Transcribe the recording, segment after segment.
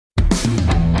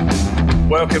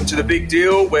Welcome to The Big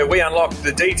Deal, where we unlock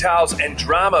the details and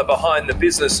drama behind the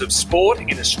business of sport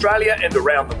in Australia and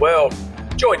around the world.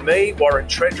 Join me, Warren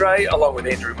Tredrea, along with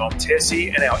Andrew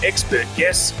Montesi and our expert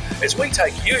guests as we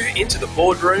take you into the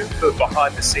boardroom for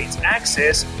behind-the-scenes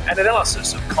access and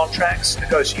analysis of contracts,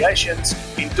 negotiations,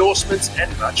 endorsements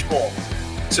and much more.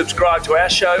 Subscribe to our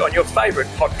show on your favourite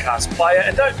podcast player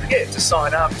and don't forget to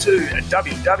sign up to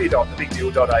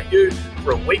www.thebigdeal.au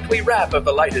for a weekly wrap of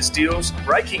the latest deals,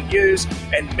 breaking news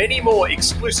and many more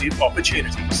exclusive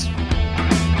opportunities.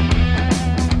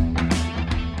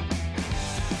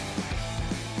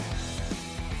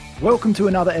 Welcome to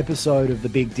another episode of The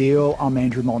Big Deal. I'm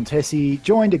Andrew Montesi,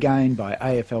 joined again by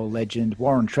AFL legend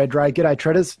Warren Tredrea. G'day,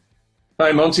 Tredders.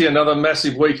 Hey, Monty, another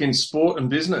massive week in sport and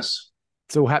business.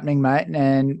 It's all happening, mate,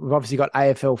 and we've obviously got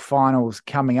AFL finals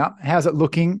coming up. How's it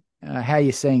looking? How are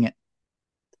you seeing it?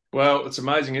 Well, it's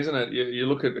amazing, isn't it? You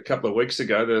look at a couple of weeks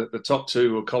ago, the top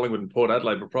two were Collingwood and Port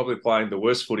Adelaide were probably playing the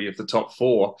worst footy of the top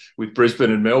four with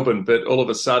Brisbane and Melbourne. But all of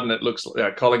a sudden, it looks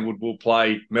like Collingwood will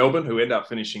play Melbourne, who end up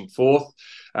finishing fourth.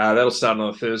 That'll start on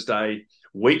a Thursday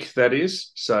week, that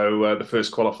is. So the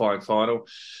first qualifying final.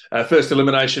 First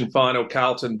elimination final,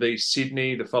 Carlton v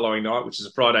Sydney the following night, which is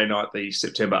a Friday night, the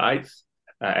September 8th.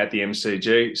 At the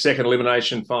MCG. Second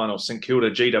elimination final, St Kilda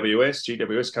GWS.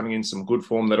 GWS coming in some good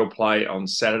form. That'll play on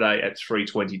Saturday at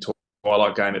 3:20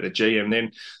 twilight game at the G. And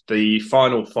then the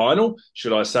final,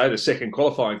 should I say, the second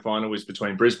qualifying final is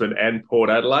between Brisbane and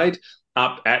Port Adelaide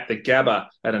up at the Gabba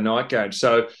at a night game.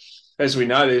 So as we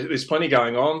know, there's plenty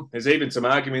going on. There's even some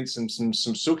arguments and some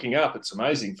sooking up. It's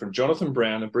amazing, from Jonathan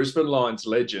Brown, a Brisbane Lions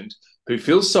legend, who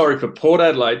feels sorry for Port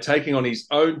Adelaide taking on his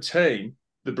own team,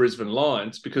 the Brisbane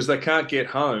Lions, because they can't get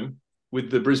home with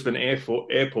the Brisbane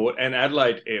Airport and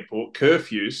Adelaide Airport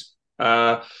curfews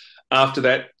after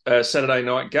that Saturday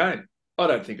night game. I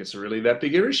don't think it's really that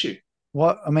big an issue.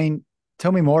 What? I mean,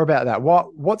 tell me more about that.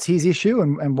 What's his issue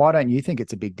and why don't you think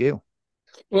it's a big deal?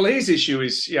 Well, his issue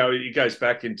is, it goes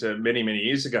back into many, many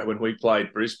years ago when we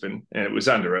played Brisbane, and it was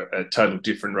under a total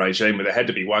different regime where there had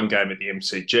to be one game at the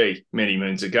MCG many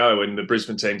moons ago, and the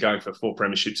Brisbane team, going for 4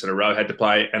 premierships in a row, had to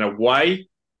play an away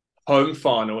home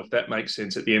final, if that makes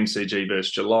sense, at the MCG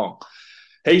versus Geelong.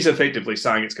 He's effectively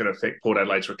saying it's going to affect Port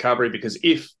Adelaide's recovery because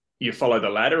if you follow the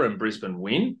ladder and Brisbane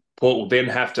win, Port will then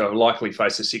have to likely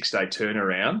face a 6-day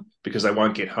turnaround because they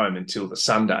won't get home until the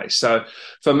Sunday. So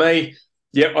for me,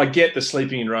 yeah, I get the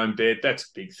sleeping in your own bed. That's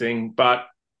a big thing. But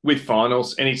with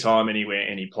finals, anytime, anywhere,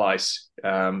 any place,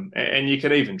 and you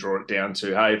can even draw it down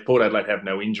to, hey, if Port Adelaide have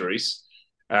no injuries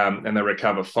and they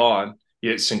recover fine,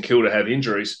 yet St Kilda have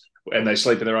injuries and they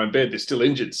sleep in their own bed, they're still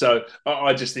injured. So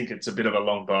I just think it's a bit of a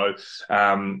long bow.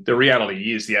 The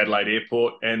reality is the Adelaide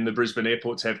Airport and the Brisbane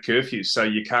airports have curfews, so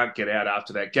you can't get out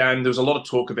after that game. There was a lot of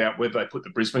talk about whether they put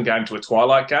the Brisbane game to a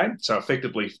twilight game, so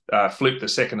effectively flip the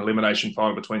second elimination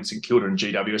final between St Kilda and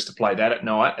GWS to play that at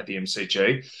night at the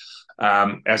MCG,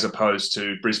 as opposed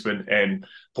to Brisbane and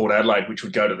Port Adelaide, which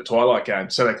would go to the twilight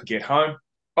game so they can get home.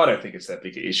 I don't think it's that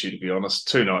big an issue, to be honest.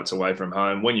 2 nights away from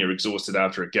home, when you're exhausted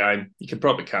after a game, you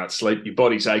probably can't sleep. Your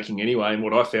body's aching anyway. And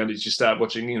what I found is you start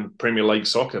watching Premier League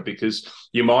soccer because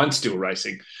your mind's still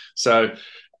racing. So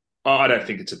I don't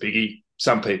think it's a biggie.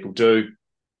 Some people do.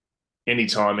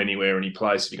 Anytime, anywhere, any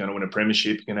place, if you're going to win a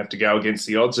premiership, you're going to have to go against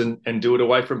the odds and do it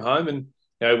away from home. And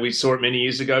we saw it many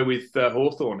years ago with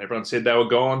Hawthorn. Everyone said they were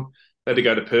gone. They had to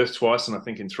go to Perth twice, and I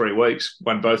think in 3 weeks,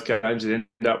 won both games and ended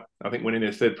up, I think, winning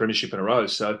their 3rd premiership in a row.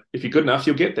 So if you're good enough,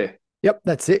 you'll get there. Yep,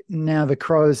 that's it. Now the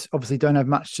Crows obviously don't have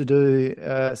much to do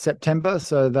September,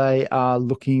 so they are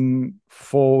looking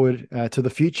forward to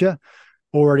the future.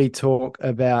 Already talk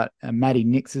about Matty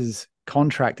Nix's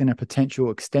contract and a potential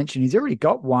extension. He's already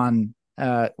got one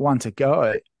to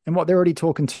go. And they're already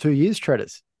talking 2 years,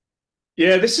 Tredders.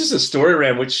 Yeah, this is a story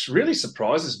around which really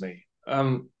surprises me.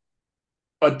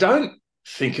 I don't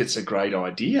think it's a great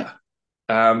idea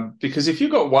because if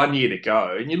you've got 1 year to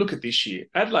go and you look at this year,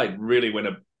 Adelaide really went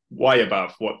way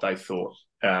above what they thought.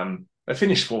 They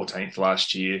finished 14th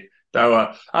last year. They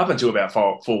were, up until about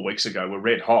 4 weeks ago, were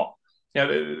red hot.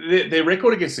 Their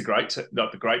record against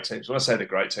not the great teams, when I say the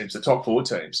great teams, the top 4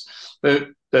 teams, they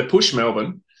pushed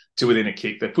Melbourne to within a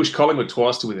kick. They pushed Collingwood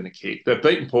twice to within a kick. They've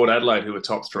beaten Port Adelaide, who were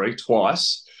top 3,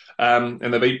 twice. And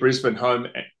they beat Brisbane home,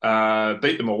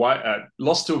 beat them away,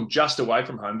 lost to them just away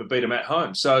from home, but beat them at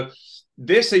home. So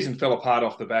their season fell apart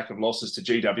off the back of losses to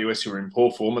GWS, who were in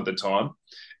poor form at the time,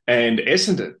 and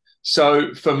Essendon.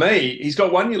 So for me, he's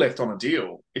got 1 year left on a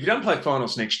deal. If he doesn't play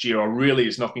finals next year, or really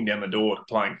is knocking down the door to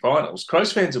playing finals,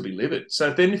 Crows fans will be livid.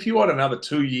 So then if you add another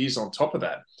 2 years on top of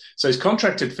that, so he's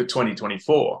contracted for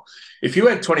 2024. If you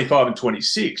add 25 and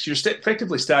 26, you're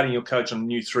effectively starting your coach on a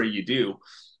new 3-year deal,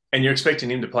 and you're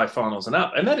expecting him to play finals and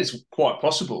up. And that is quite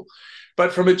possible.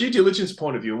 But from a due diligence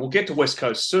point of view, and we'll get to West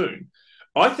Coast soon,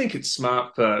 I think it's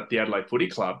smart for the Adelaide Footy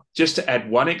Club just to add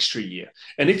 1 extra year.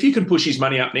 And if you can push his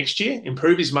money up next year,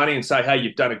 improve his money and say, hey,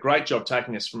 you've done a great job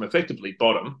taking us from effectively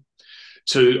bottom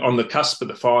to on the cusp of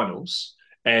the finals,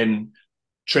 and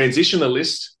transition the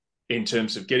list in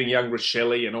terms of getting young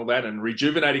Rochelle and all that, and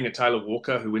rejuvenating a Taylor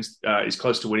Walker who is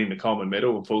close to winning the Coleman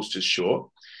medal and falls just short.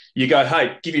 You go,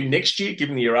 hey, give him next year, give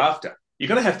him the year after. You're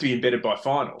going to have to be embedded by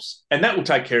finals, and that will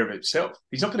take care of itself.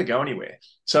 He's not going to go anywhere.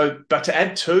 So, but to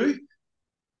add 2,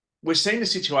 we're seeing the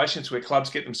situations where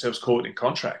clubs get themselves caught in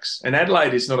contracts. And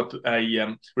Adelaide is not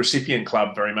a recipient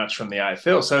club very much from the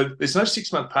AFL. So there's no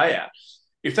 6-month payout.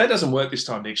 If that doesn't work this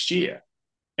time next year,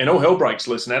 and all hell breaks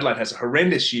loose and Adelaide has a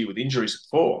horrendous year with injuries at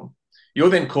form, you're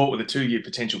then caught with a 2-year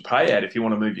potential payout if you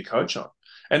want to move your coach on.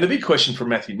 And the big question for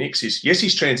Matthew Nicks is, yes,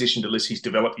 he's transitioned to list, he's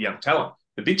developed young talent.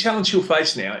 The big challenge he'll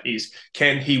face now is,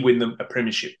 can he win them a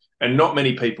premiership? And not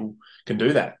many people can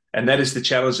do that. And that is the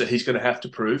challenge that he's going to have to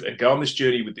prove and go on this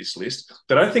journey with this list.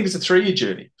 But I don't think it's a 3-year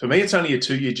journey. For me, it's only a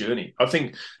 2-year journey. I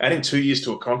think adding 2 years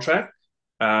to a contract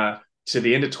to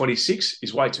the end of 26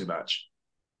 is way too much.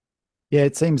 Yeah,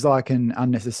 it seems like an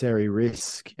unnecessary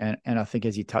risk. And I think,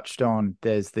 as you touched on,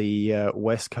 there's the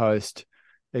West Coast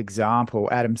example.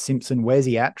 Adam Simpson, where's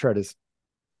he at, Treaders?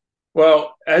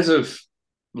 Well, as of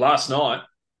last night,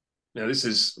 now this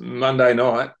is Monday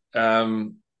night,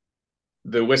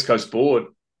 the West Coast board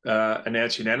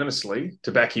announced unanimously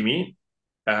to back him in.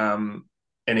 And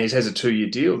he has a 2-year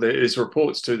deal. There's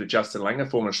reports too that Justin Langer,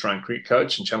 former Australian cricket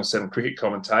coach and Channel 7 cricket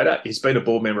commentator, he's been a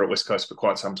board member at West Coast for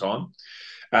quite some time,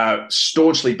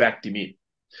 staunchly backed him in.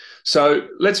 So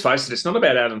let's face it, it's not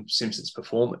about Adam Simpson's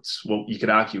performance. Well, you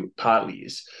could argue it partly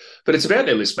is, but it's about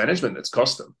their list management that's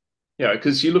cost them. You know,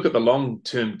 because you look at the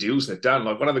long-term deals they've done.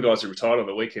 Like, one of the guys who retired on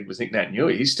the weekend was Nick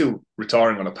Nat-Nui. He's still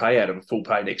retiring on a payout of a full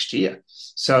pay next year.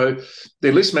 So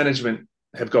their list management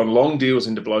have gone long deals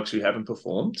into blokes who haven't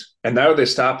performed, and they were their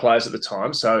star players at the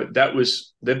time. So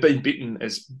they've been bitten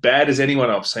as bad as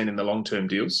anyone I've seen in the long-term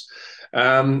deals.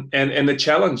 And the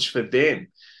challenge for them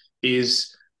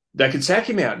is they could sack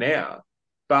him now,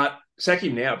 but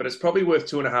it's probably worth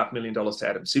 $2.5 million to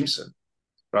Adam Simpson.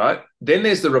 Right? Then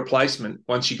there's the replacement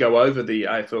once you go over the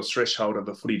AFL's threshold of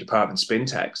the footy department spend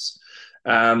tax.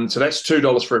 So that's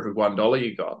 $2 for every $1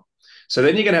 you got. So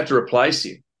then you're going to have to replace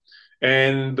him.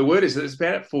 And the word is that it's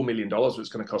about $4 million what it's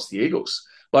going to cost the Eagles.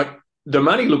 Like, the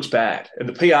money looks bad and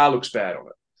the PR looks bad on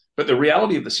it. But the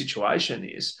reality of the situation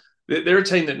is they're a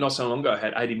team that not so long ago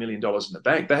had $80 million in the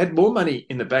bank. They had more money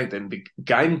in the bank than the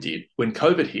game did when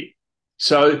COVID hit.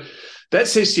 So that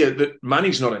says to you that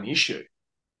money's not an issue.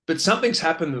 But something's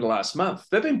happened in the last month.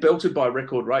 They've been belted by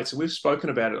record rates, and we've spoken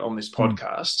about it on this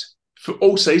podcast for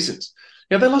all seasons.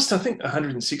 Now, they lost, I think,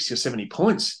 160 or 70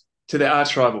 points to their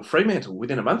arch rival Fremantle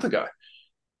within a month ago.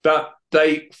 But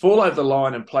they fall over the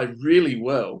line and play really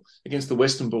well against the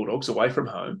Western Bulldogs away from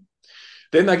home.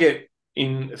 Then they get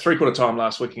in three-quarter time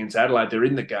last week against Adelaide. They're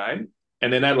in the game,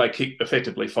 and then Adelaide kick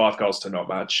effectively 5 goals to not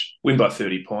much, win by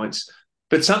 30 points.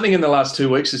 But something in the last 2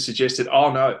 weeks has suggested,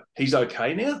 oh, no, he's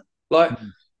okay now. Like,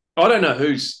 I don't know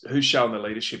who's shown the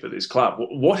leadership of this club.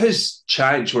 What has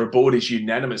changed where a board is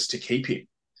unanimous to keep him?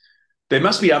 There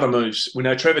must be other moves. We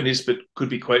know Trevor Nisbet could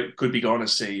be gone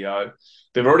as CEO.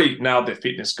 They've already nailed their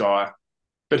fitness guy.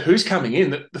 But who's coming in?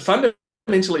 The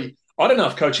fundamentally, I don't know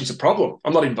if coaching's a problem.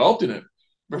 I'm not involved in it.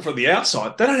 But from the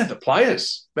outside, they don't have the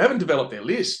players. They haven't developed their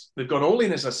list. They've gone all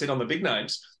in, as I said, on the big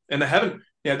names, and they haven't.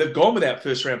 You know, they've gone without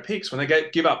first-round picks when they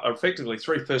give up effectively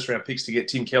 3 first-round picks to get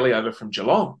Tim Kelly over from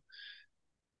Geelong.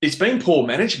 It's been poor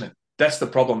management. That's the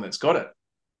problem that's got it.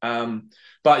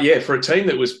 But yeah, for a team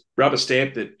that was rubber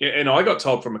stamped, and I got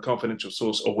told from a confidential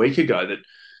source a week ago that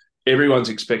everyone's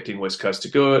expecting West Coast to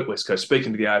go it. West Coast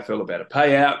speaking to the AFL about a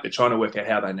payout. They're trying to work out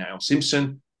how they nail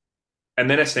Simpson. And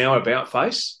then it's now about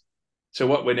face. So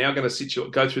what, we're now going to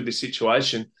go through this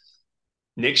situation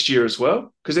next year as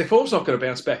well? Because their form's not going to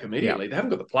bounce back immediately. They haven't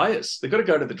got the players. They've got to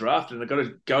go to the draft and they've got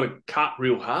to go to cut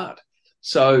real hard.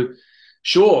 So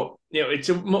sure, you know, it's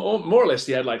more or less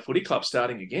the Adelaide Footy Club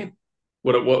starting again,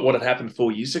 what had happened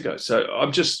 4 years ago. So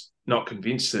I'm just not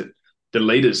convinced that the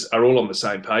leaders are all on the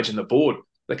same page, and the board,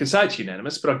 they can say it's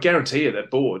unanimous, but I guarantee you that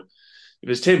board, if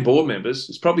there's 10 board members,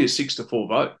 it's probably a 6-4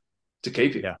 vote to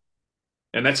keep it. Yeah.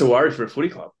 And that's a worry for a footy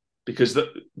club because the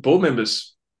board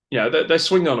members, you know, they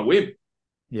swing on a whim.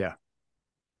 Yeah.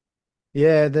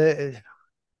 Yeah,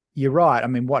 you're right. I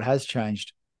mean, what has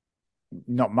changed?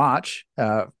 Not much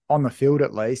on the field,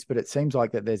 at least, but it seems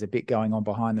like that there's a bit going on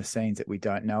behind the scenes that we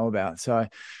don't know about. So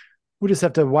we'll just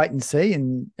have to wait and see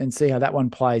and see how that one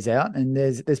plays out. And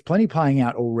there's plenty playing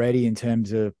out already in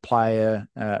terms of player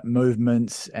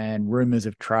movements and rumors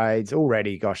of trades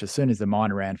already. Gosh, as soon as the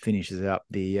minor round finishes up,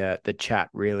 the chat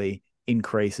really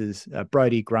increases.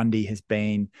 Brodie Grundy has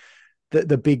been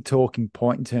the big talking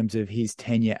point in terms of his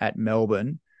tenure at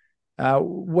Melbourne.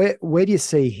 Where do you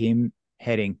see him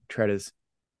heading, Treaders?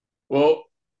 Well,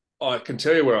 I can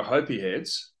tell you where I hope he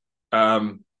heads.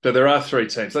 But there are three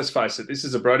teams. Let's face it, this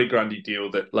is a Brodie Grundy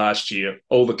deal that last year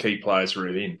all the key players were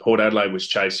in. Port Adelaide was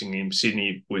chasing him.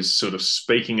 Sydney was sort of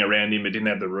speaking around him, but didn't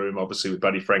have the room, obviously, with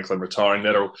Buddy Franklin retiring.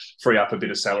 That'll free up a bit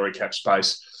of salary cap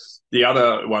space. The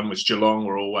other one was Geelong.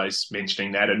 We're always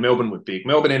mentioning that. And Melbourne were big.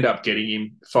 Melbourne ended up getting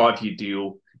him, 5-year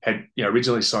deal, had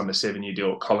originally signed the 7-year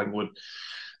deal at Collingwood.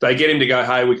 They get him to go,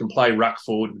 hey, we can play ruck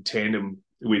forward in tandem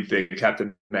with their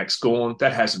captain, Max Gawn.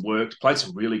 That hasn't worked. Played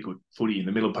some really good footy in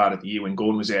the middle part of the year when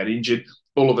Gawn was out injured.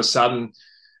 All of a sudden,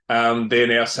 they're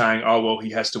now saying, oh, well, he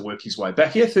has to work his way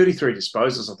back. He had 33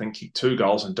 disposals, I think, kicked 2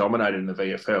 goals and dominated in the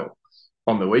VFL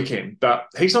on the weekend. But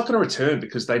he's not going to return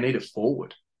because they need a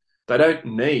forward. They don't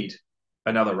need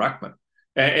another ruckman.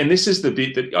 And this is the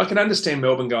bit that I can understand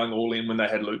Melbourne going all in when they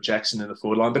had Luke Jackson in the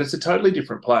forward line, but it's a totally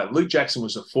different player. Luke Jackson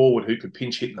was a forward who could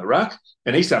pinch hit in the ruck,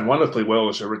 and he's done wonderfully well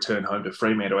as a return home to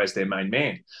Fremantle as their main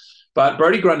man. But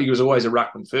Brodie Grundy was always a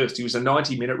ruckman first. He was a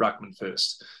 90-minute ruckman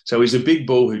first. So he's a big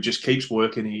bull who just keeps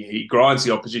working. He grinds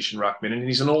the opposition ruckman, and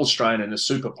he's an all-Australian and a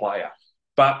super player.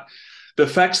 But the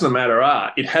facts of the matter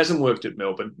are it hasn't worked at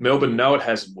Melbourne. Melbourne know it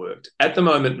hasn't worked. At the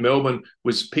moment, Melbourne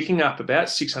was picking up about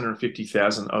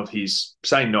 650,000 of his,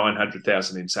 say,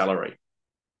 900,000 in salary.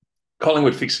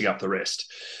 Collingwood fixing up the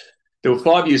rest. There were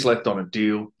 5 years left on a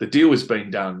deal. The deal was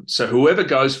being done. So whoever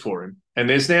goes for him, and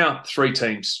there's now 3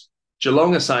 teams.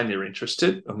 Geelong are saying they're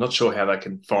interested. I'm not sure how they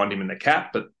can find him in the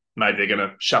cap, but maybe they're going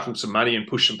to shuffle some money and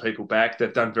push some people back.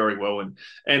 They've done very well.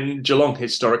 And Geelong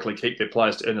historically keep their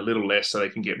players to earn a little less so they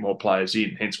can get more players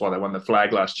in, hence why they won the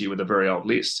flag last year with a very old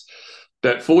list.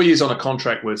 But 4 years on a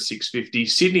contract worth 650.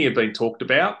 Sydney have been talked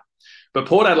about, but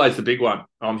Port Adelaide's the big one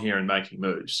I'm hearing making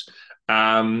moves.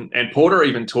 And Port are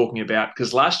even talking about,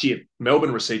 because last year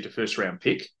Melbourne received a first-round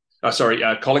pick.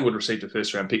 Collingwood received a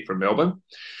first-round pick from Melbourne.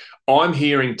 I'm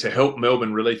hearing to help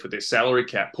Melbourne relief with their salary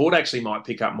cap, Port actually might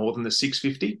pick up more than the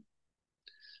 650.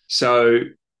 So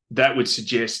that would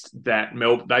suggest that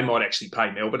they might actually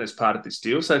pay Melbourne as part of this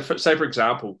deal. So, for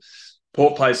example,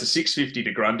 Port pays the 650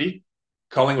 to Grundy,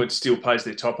 Collingwood still pays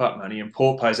their top-up money, and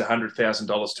Port pays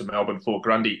 $100,000 to Melbourne for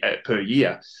Grundy per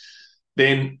year.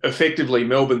 Then effectively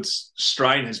Melbourne's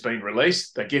strain has been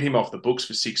released. They get him off the books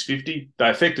for 650. They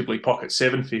effectively pocket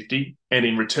 750. And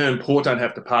in return, Port don't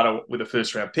have to part with a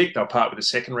first-round pick. They'll part with a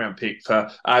second-round pick for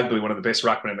arguably one of the best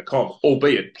ruckmen in the comp,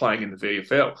 albeit playing in the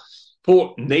VFL.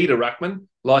 Port need a ruckman.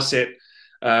 Lysette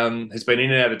has been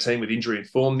in and out of the team with injury and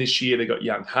form this year. They've got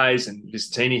young Hayes and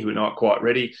Visitini who are not quite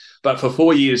ready. But for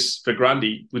 4 years for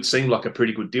Grundy would seem like a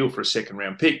pretty good deal for a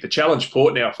second-round pick. The challenge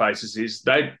Port now faces is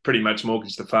they pretty much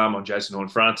mortgaged the farm on Jason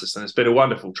Horne-Francis, and it's been a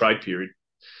wonderful trade period,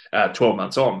 12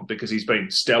 months on, because he's been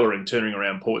stellar in turning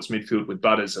around Port's midfield with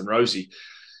Butters and Rosie.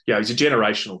 He's a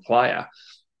generational player,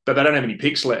 but they don't have any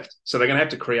picks left. So they're going to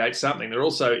have to create something. They're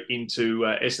also into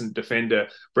Essendon defender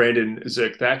Brandon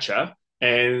Zerk-Thatcher,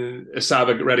 and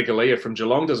Asaba Radicalea from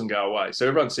Geelong doesn't go away. So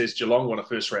everyone says Geelong want a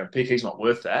first-round pick. He's not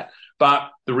worth that. But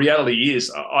the reality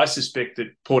is I suspect that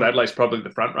Port Adelaide's probably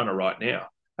the front runner right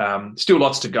now. Still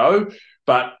lots to go,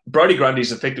 but Brodie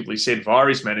Grundy's effectively said via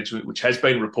his management, which has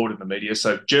been reported in the media,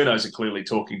 so journos are clearly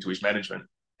talking to his management.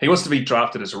 He wants to be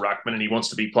drafted as a ruckman and he wants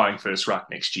to be playing first ruck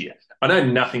next year. I know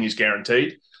nothing is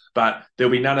guaranteed, but there'll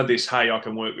be none of this, hey, I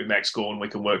can work with Max Gawn, we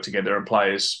can work together and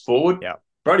play as forward. Yeah.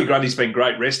 Brodie Grundy's been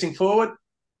great resting forward.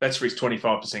 That's for his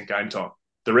 25% game time.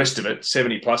 The rest of it,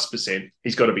 70+%,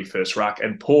 he's got to be first ruck.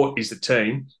 And Port is the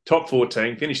team, top 4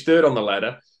 team, finished 3rd on the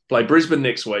ladder, play Brisbane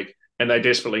next week, and they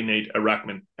desperately need a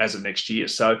ruckman as of next year.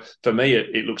 So for me,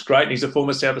 it looks great. And he's a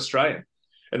former South Australian.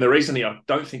 And the reason I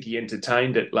don't think he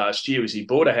entertained it last year is he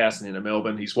bought a house in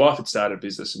Melbourne. His wife had started a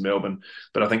business in Melbourne,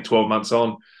 but I think 12 months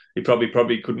on, he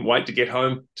probably couldn't wait to get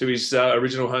home to his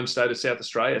original home state of South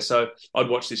Australia. So I'd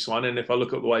watch this one. And if I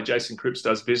look at the way Jason Cripps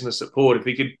does business at Port, if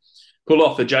he could pull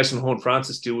off the Jason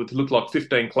Horne-Francis deal with looked like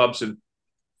 15 clubs and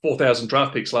 4,000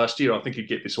 draft picks last year, I think he'd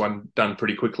get this one done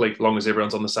pretty quickly, as long as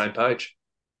everyone's on the same page.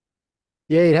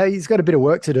 Yeah, he's got a bit of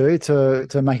work to do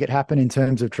to make it happen in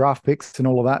terms of draft picks and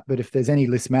all of that. But if there's any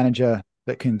list manager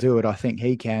that can do it, I think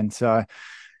he can. So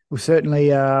We'll certainly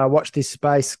watch this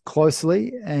space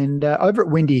closely. And over at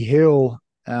Windy Hill,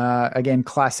 again,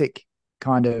 classic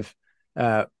kind of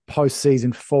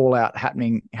post-season fallout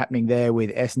happening there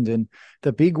with Essendon.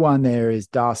 The big one there is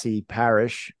Darcy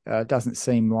Parish. Doesn't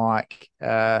seem like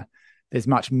there's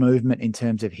much movement in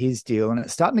terms of his deal, and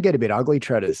it's starting to get a bit ugly,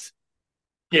 Treaders.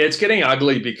 Yeah, it's getting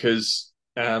ugly because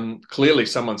clearly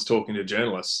someone's talking to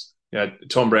journalists.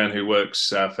 Tom Brown, who works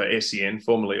for SEN,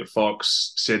 formerly of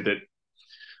Fox, said that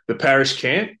the Parish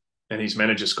camp and his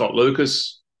manager, Scott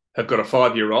Lucas, have got a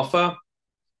 5-year offer.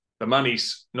 The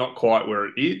money's not quite where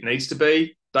it needs to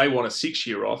be. They want a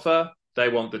 6-year offer. They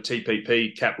want the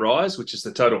TPP cap rise, which is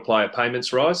the total player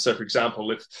payments rise. So, for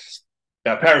example, if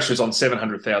Parish was on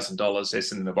 $700,000,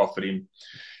 Essendon have offered him,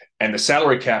 and the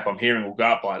salary cap, I'm hearing, will go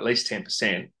up by at least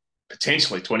 10%,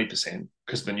 potentially 20%,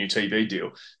 because of the new TV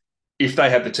deal. If they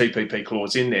have the TPP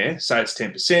clause in there, say it's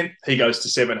 10%, he goes to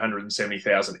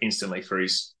 $770,000 instantly for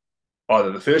his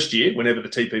either the first year, whenever the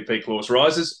TPP clause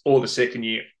rises, or the second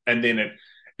year, and then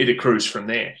it accrues from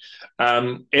there.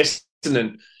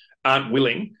 Essendon aren't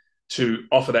willing to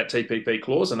offer that TPP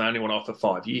clause, and they only want to offer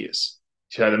 5 years.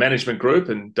 So the management group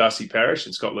and Darcy Parish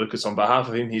and Scott Lucas, on behalf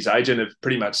of him, his agent, have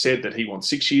pretty much said that he wants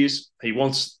 6 years. He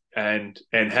wants and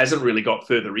hasn't really got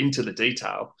further into the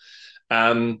detail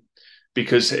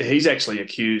because he's actually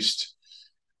accused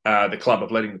the club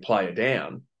of letting the player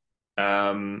down.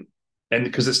 And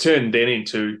because it's turned then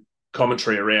into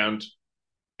commentary around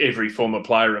every former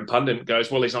player and pundit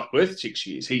goes, well, he's not worth 6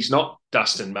 years. He's not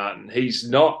Dustin Martin. He's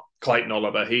not Clayton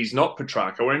Oliver. He's not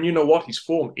Petrarca. And you know what? His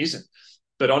form isn't.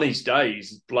 But on his day,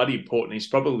 he's bloody important. He's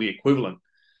probably equivalent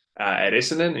at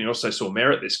Essendon. He also saw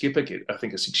Merritt, their skipper, get, I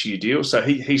think, a 6-year deal. So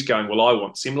he's going, well, I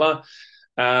want similar.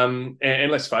 And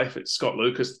let's face it, Scott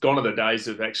Lucas, gone are the days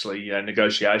of actually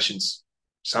negotiations.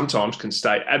 Sometimes can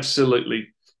stay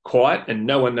absolutely quiet and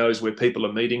no one knows where people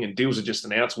are meeting and deals are just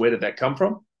announced. Where did that come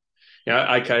from?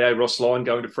 AKA Ross Lyon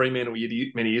going to Fremantle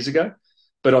many years ago.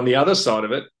 But on the other side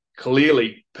of it,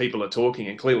 clearly people are talking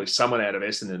and clearly someone out of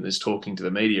Essendon is talking to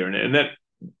the media. And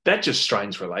that just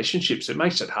strains relationships. It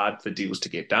makes it hard for deals to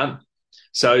get done.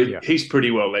 So He's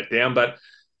pretty well let down. But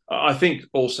I think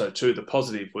also, too, the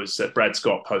positive was that Brad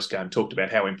Scott post-game talked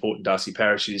about how important Darcy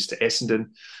Parish is to Essendon.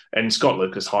 And Scott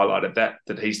Lucas highlighted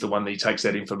that he's the one that he takes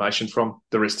that information from.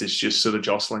 The rest is just sort of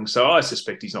jostling. So I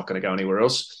suspect he's not going to go anywhere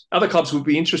else. Other clubs would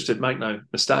be interested, make no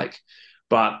mistake.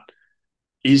 But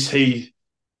is he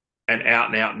an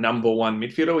out-and-out number one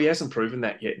midfielder? He hasn't proven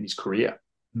that yet in his career.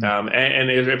 And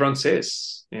everyone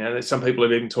says, some people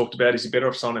have even talked about, is he better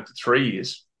off signing for 3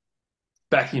 years,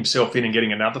 backing himself in and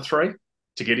getting another 3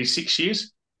 to get his 6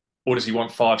 years? Or does he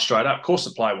want 5 straight up? Of course,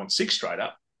 the player wants 6 straight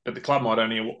up, but the club might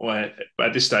only,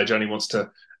 at this stage, only wants to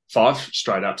 5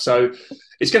 straight up. So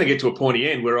it's going to get to a pointy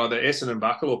end where either Essendon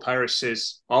buckle or Parish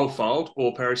says, I'll fold,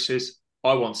 or Parish says,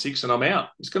 I want 6 and I'm out.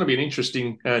 It's going to be an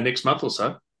interesting next month or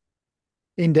so.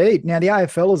 Indeed. Now, the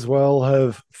AFL as well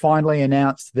have finally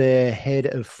announced their head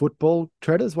of football.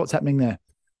 Treaders, what's happening there?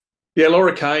 Yeah,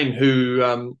 Laura Kane,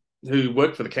 who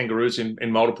worked for the Kangaroos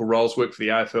in multiple roles, worked for the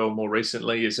AFL more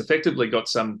recently, has effectively got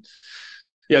some,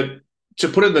 to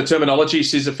put it in the terminology,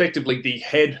 she's effectively the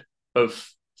head of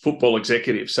football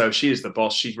executive. So she is the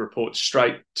boss. She reports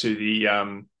straight to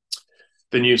the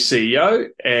new CEO,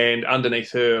 and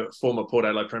underneath her, former Port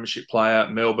Adelaide Premiership player,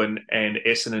 Melbourne and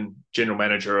Essendon general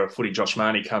manager of footy, Josh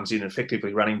Marnie, comes in,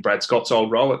 effectively running Brad Scott's old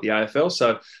role at the AFL.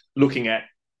 So looking at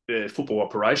football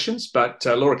operations, but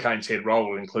Laura Kane's head role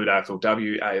will include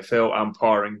AFLW, AFL,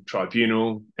 umpiring,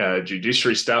 tribunal,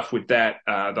 judiciary stuff with that,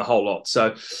 the whole lot.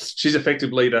 So she's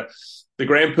effectively the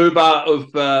grand poobah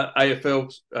of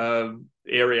AFL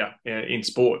area in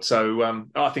sport. So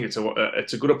I think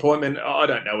it's a good appointment. I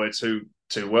don't know her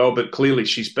too well, but clearly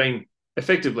she's been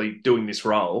effectively doing this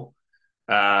role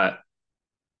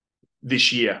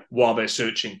this year while they're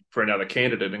searching for another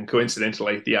candidate. And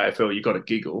coincidentally, the AFL, you've got to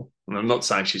giggle. And I'm not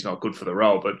saying she's not good for the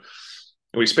role, but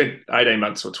we spent 18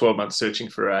 months or 12 months searching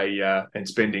for and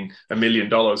spending $1 million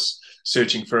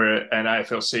searching for an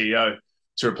AFL CEO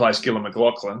to replace Gillon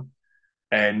McLachlan.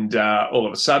 And all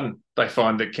of a sudden, they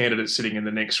find the candidate sitting in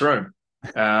the next room.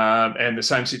 And the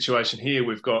same situation here,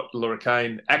 we've got Laura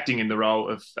Kane acting in the role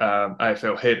of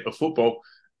AFL head of football.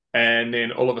 And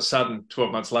then all of a sudden,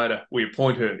 12 months later, we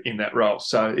appoint her in that role.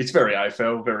 So it's very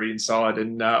AFL, very inside.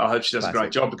 And I hope she does a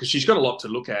great job because she's got a lot to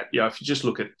look at. If you just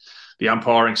look at the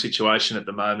umpiring situation at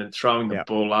the moment, throwing the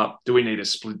ball up, do we need a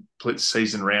split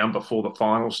season round before the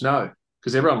finals? No,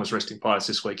 because everyone was resting players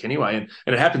this week anyway.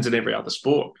 And it happens in every other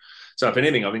sport. So if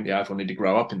anything, I think the AFL need to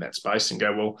grow up in that space and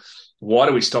go, well, why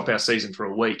do we stop our season for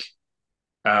a week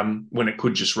when it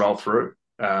could just roll through?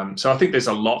 So I think there's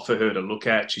a lot for her to look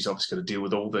at. She's obviously got to deal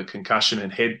with all the concussion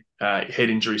and head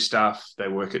injury stuff. They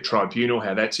work at tribunal,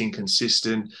 how that's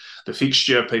inconsistent. The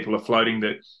fixture, people are floating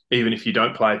that even if you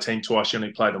don't play a team twice, you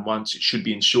only play them once. It should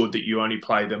be ensured that you only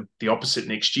play them the opposite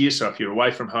next year. So if you're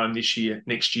away from home this year,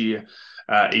 next year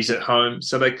is at home.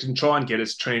 So they can try and get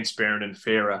as transparent and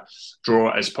fairer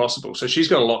draw as possible. So she's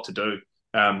got a lot to do.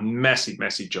 Massive,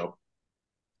 massive job.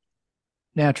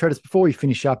 Now, Treaders, before we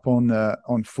finish up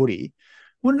on footy,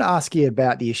 I wanted to ask you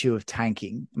about the issue of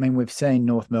tanking. I mean, we've seen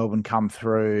North Melbourne come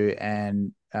through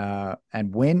and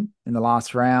win in the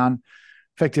last round,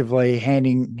 effectively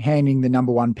handing the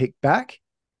number one pick back.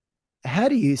 How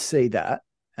do you see that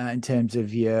in terms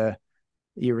of your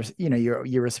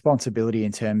responsibility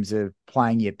in terms of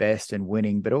playing your best and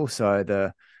winning, but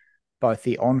also both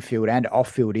the on-field and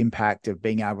off-field impact of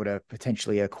being able to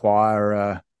potentially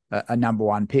acquire a number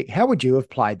one pick? How would you have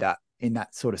played that in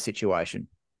that sort of situation?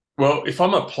 Well, if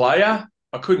I'm a player,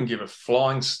 I couldn't give a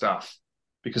flying stuff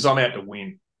because I'm out to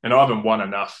win. And I haven't won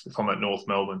enough if I'm at North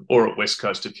Melbourne or at West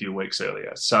Coast a few weeks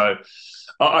earlier. So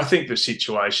I think the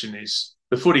situation is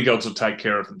the footy gods will take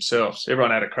care of themselves.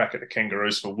 Everyone had a crack at the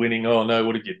Kangaroos for winning. Oh, no,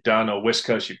 what have you done? Or West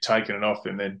Coast, you've taken it off.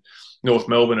 And then North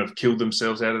Melbourne have killed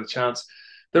themselves out of the chance.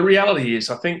 The reality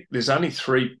is I think there's only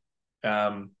 3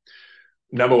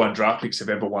 number one draft picks have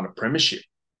ever won a premiership.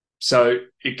 So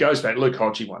it goes back. Luke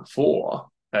Hodgie won 4.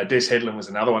 Des Headland was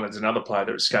another one. There's another player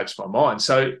that escapes my mind.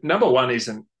 So number one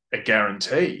isn't a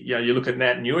guarantee. You know, you look at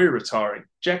Nat Newey retiring.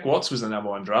 Jack Watts was the number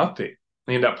one draft pick.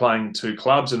 He ended up playing 2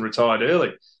 clubs and retired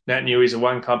early. Nat Newey's a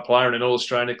 1-club player and an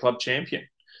All-Australian club champion.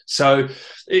 So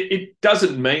it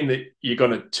doesn't mean that you're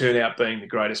going to turn out being the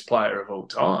greatest player of all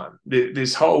time.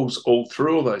 There's holes all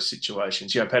through all those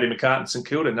situations. You know, Paddy McCartan, St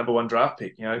Kilda, number one draft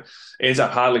pick, you know, ends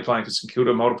up hardly playing for St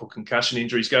Kilda, multiple concussion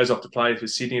injuries, goes off to play for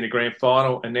Sydney in a grand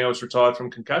final, and now is retired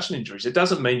from concussion injuries. It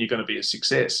doesn't mean you're going to be a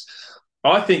success.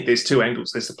 I think there's 2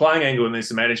 angles. There's the playing angle and there's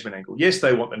the management angle. Yes,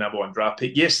 they want the number one draft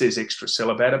pick. Yes, there's extra sell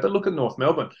about it, but look at North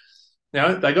Melbourne. You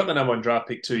know, they got the number one draft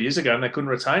pick 2 years ago and they couldn't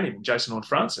retain him, Jason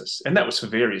Horne-Francis. And that was for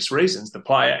various reasons, the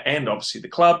player and obviously the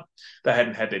club. They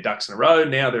hadn't had their ducks in a row.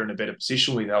 Now they're in a better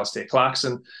position with Alistair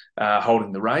Clarkson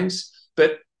holding the reins.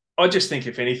 But I just think,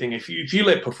 if anything, if you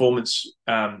let performance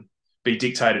be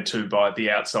dictated to by the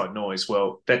outside noise,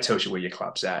 well, that tells you where your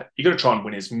club's at. You've got to try and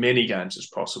win as many games as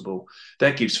possible.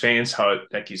 That gives fans hope.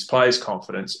 That gives players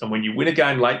confidence. And when you win a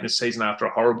game late in the season after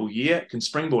a horrible year, it can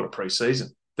springboard a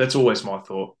pre-season. That's always my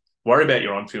thought. Worry about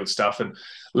your on-field stuff and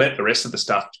let the rest of the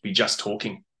stuff be just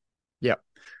talking. Yep.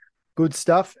 Good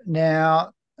stuff.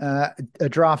 Now, a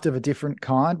draft of a different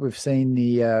kind. We've seen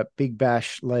the Big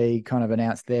Bash League kind of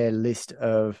announce their list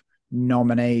of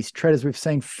nominees. Treaders, we've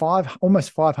seen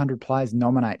almost 500 players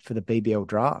nominate for the BBL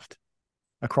draft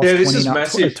across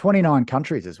 29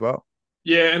 countries as well.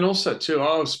 Yeah, and also, too,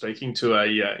 I was speaking to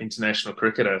a international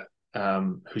cricketer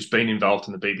who's been involved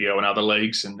in the BBL and other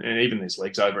leagues, and even there's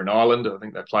leagues over in Ireland. I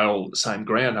think they play all at the same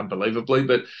ground, unbelievably.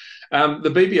 But the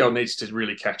BBL needs to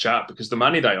really catch up because the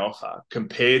money they offer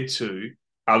compared to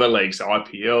other leagues, the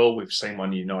IPL, we've seen one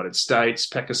in the United States,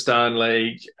 Pakistan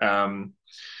League,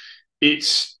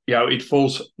 it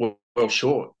falls well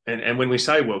short. And when we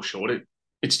say well short,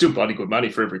 it's still bloody good money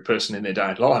for every person in their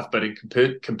day in life. But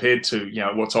compared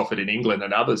to what's offered in England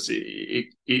and others,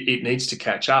 it needs to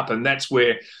catch up, and that's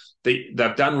where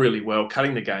they've done really well,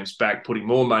 cutting the games back, putting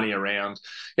more money around.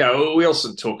 We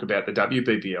also talk about the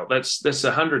WBBL. That's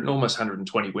 100, almost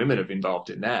 120 women have involved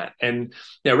in that. And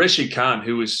Rashid Khan,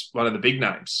 who was one of the big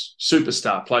names,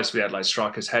 superstar, plays for the Adelaide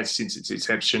Strikers, has since its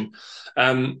inception.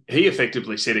 He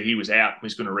effectively said he was out and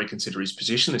was going to reconsider his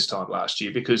position this time last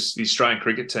year because the Australian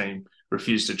cricket team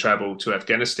refused to travel to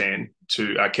Afghanistan,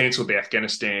 to cancel the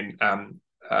Afghanistan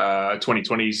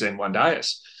 2020s and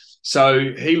one-dayers. So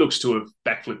he looks to have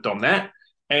backflipped on that.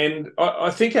 And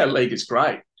I think our league is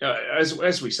great.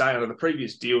 As we say, under the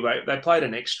previous deal, they played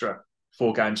an extra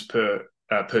 4 games per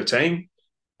team,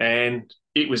 and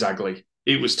it was ugly.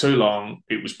 It was too long.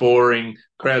 It was boring.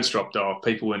 Crowds dropped off.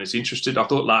 People weren't as interested. I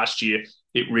thought last year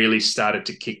it really started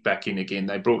to kick back in again.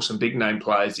 They brought some big name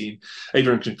players in.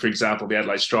 Even, for example, the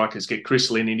Adelaide Strikers get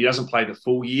Chris Lynn in. He doesn't play the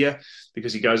full year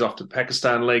because he goes off to the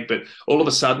Pakistan League. But all of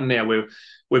a sudden now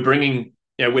we're bringing,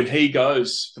 when he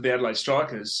goes for the Adelaide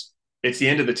Strikers, it's the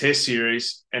end of the Test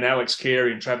series, and Alex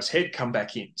Carey and Travis Head come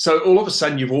back in. So all of a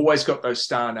sudden you've always got those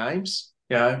star names.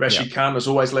 Rashid Khan was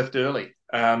always left early.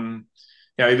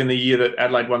 Even the year that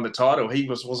Adelaide won the title, he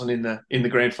wasn't in the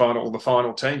grand final or the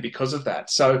final team because of that.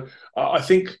 So I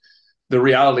think the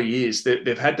reality is that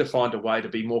they've had to find a way to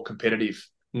be more competitive,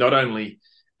 not only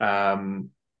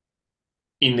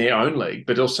in their own league,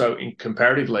 but also in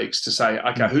comparative leagues to say,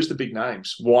 okay, who's the big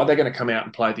names? Why are they going to come out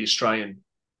and play the Australian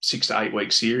 6 to 8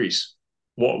 week series?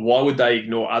 Why would they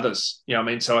ignore others? You know what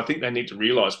I mean? So I think they need to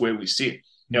realise where we sit. You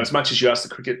know, as much as you ask the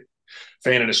cricket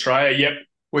fan in Australia, yep,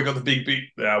 we've got the big,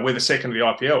 we're the second of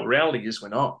the IPL. Reality is we're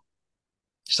not.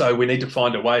 So we need to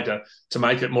find a way to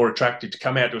make it more attractive to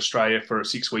come out to Australia for a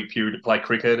 6 week period to play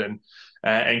cricket.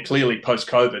 And clearly post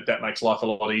COVID, that makes life a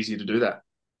lot easier to do that.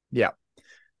 Yeah.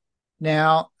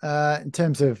 Now, in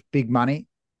terms of big money,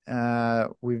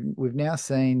 we've now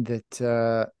seen that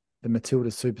the Matilda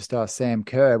superstar Sam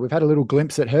Kerr, we've had a little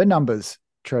glimpse at her numbers,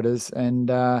 Treaders, and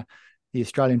the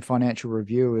Australian Financial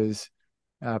Review has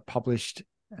published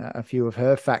a few of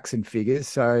her facts and figures.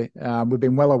 So we've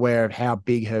been well aware of how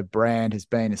big her brand has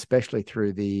been, especially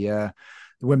through the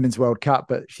Women's World Cup,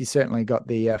 but she's certainly got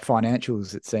the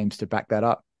financials, it seems, to back that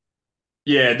up.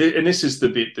 Yeah, and this is the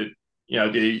bit that, you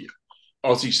know, the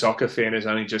Aussie soccer fan is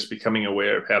only just becoming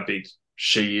aware of how big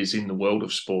she is in the world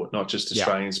of sport, not just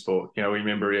Australian sport. You know, we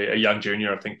remember a young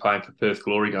junior, I think, playing for Perth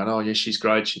Glory going, oh, yeah, she's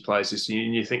great. She plays this.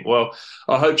 And you think, well,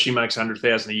 I hope she makes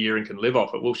 100,000 a year and can live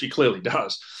off it. Well, she clearly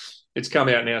does. It's come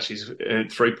out now she's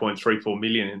earned 3.34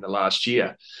 million in the last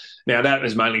year. Now, that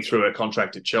is mainly through her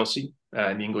contract at Chelsea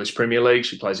in the English Premier League.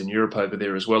 She plays in Europe over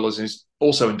there as well, as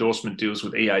also endorsement deals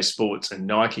with EA Sports and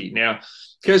Nike. Now,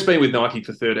 Kerr's been with Nike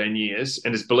for 13 years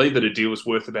and is believed that a deal is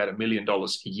worth about $1 million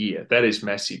a year. That is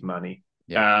massive money.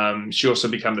 Yeah. She also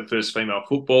became the first female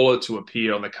footballer to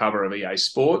appear on the cover of EA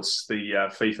Sports, the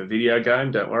FIFA video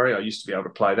game. Don't worry, I used to be able to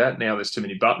play that. Now there's too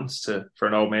many buttons for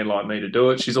an old man like me to do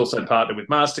it. She's also partnered with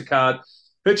MasterCard.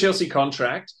 Her Chelsea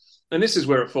contract, and this is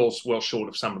where it falls well short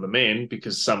of some of the men,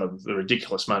 because some of the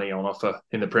ridiculous money on offer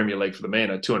in the Premier League for the men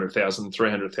are £200,000,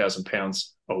 £300,000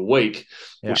 a week.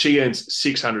 Yeah. Well, she earns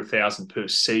 $600,000 per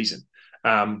season,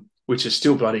 which is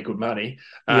still bloody good money.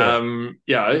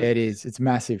 Yeah, it is. It's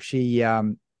massive. She,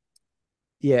 and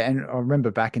I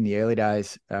remember back in the early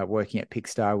days working at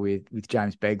Pickstar with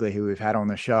James Begley, who we've had on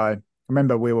the show. I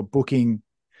remember we were booking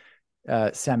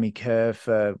Sammy Kerr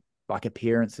for like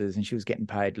appearances, and she was getting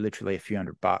paid literally a few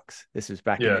 $100. This was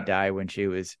back in the day when she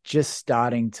was just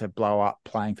starting to blow up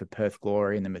playing for Perth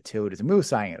Glory and the Matildas. And we were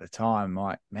saying at the time,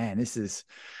 like, man,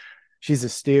 she's a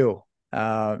steal.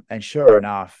 And sure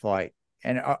enough,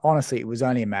 honestly, it was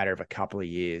only a matter of a couple of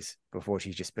years before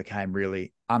she just became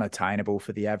really unattainable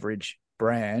for the average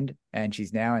brand. And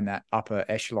she's now in that upper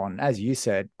echelon, as you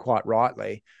said, quite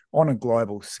rightly, on a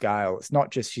global scale.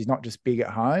 She's not just big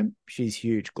at home, she's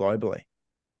huge globally.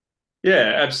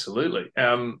 Yeah, absolutely.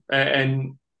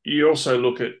 And you also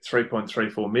look at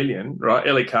 3.34 million, right?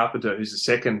 Ellie Carpenter, who's the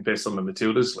second best on the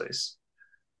Matildas list,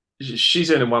 she's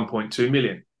earning 1.2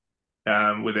 million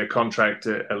with her contract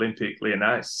at Olympique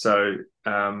Lyonnais. So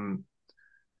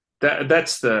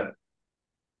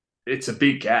it's a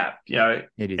big gap. You know,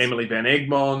 Emily Van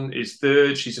Egmond is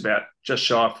third. She's about just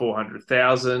shy of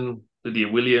 400,000. Lydia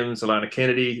Williams, Alona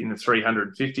Kennedy in the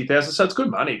 350,000. So it's good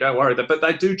money, don't worry. But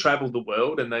they do travel the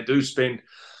world and they do spend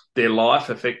their life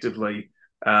effectively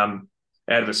out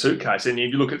of a suitcase. And you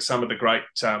look at some of the great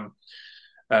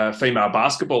female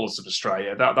basketballers of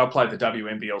Australia, they'll play the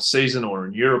WNBL season or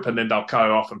in Europe, and then they'll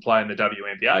go off and play in the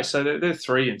WNBA. So they're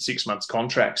 3 and 6 months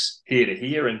contracts here to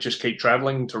here and just keep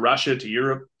traveling to Russia, to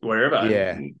Europe, wherever.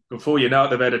 Yeah. And before you know it,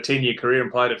 they've had a 10-year career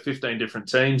and played at 15 different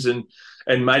teams and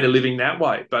made a living that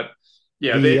way. But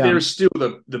yeah, there is still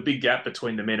the big gap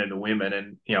between the men and the women,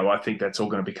 and you know I think that's all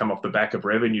going to become off the back of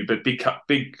revenue. But big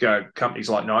companies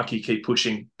like Nike keep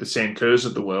pushing the Sam Kerrs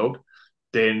of the world,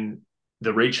 then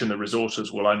the reach and the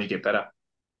resources will only get better.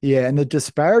 Yeah, and the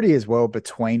disparity as well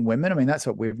between women. I mean, that's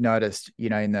what we've noticed, you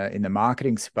know, in the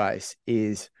marketing space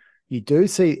is you do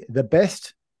see the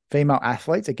best female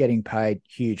athletes are getting paid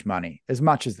huge money, as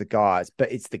much as the guys,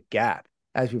 but it's the gap.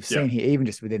 As we've seen here, even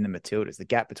just within the Matildas, the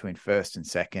gap between first and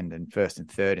second and first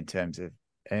and third in terms of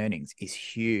earnings is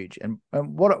huge. And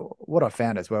what I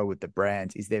found as well with the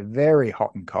brands is they're very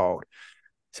hot and cold.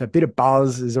 So a bit of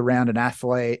buzz is around an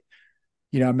athlete.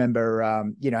 You know, I remember,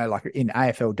 like in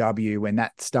AFLW, when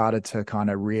that started to kind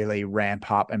of really ramp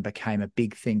up and became a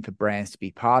big thing for brands to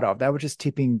be part of,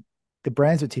 the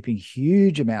brands were tipping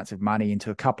huge amounts of money into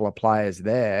a couple of players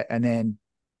there. And then,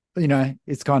 you know,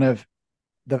 it's kind of,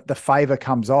 the favor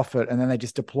comes off it, and then they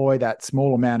just deploy that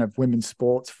small amount of women's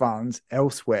sports funds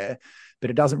elsewhere, but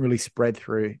it doesn't really spread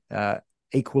through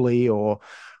equally or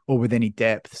with any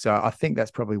depth. So I think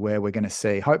that's probably where we're going to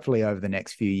see, hopefully over the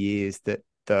next few years, that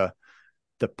the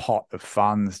pot of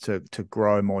funds to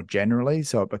grow more generally.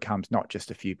 So it becomes not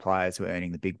just a few players who are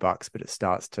earning the big bucks, but it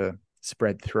starts to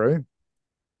spread through.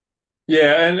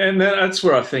 Yeah, and that's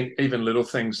where I think even little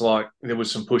things like there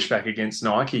was some pushback against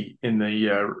Nike in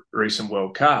the recent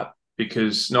World Cup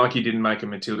because Nike didn't make a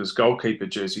Matilda's goalkeeper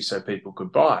jersey so people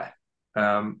could buy.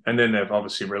 And then they've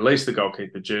obviously released the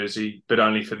goalkeeper jersey, but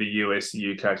only for the US,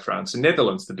 the UK, France, and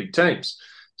Netherlands, the big teams.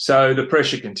 So the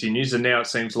pressure continues, and now it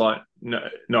seems like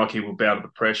Nike will bow to the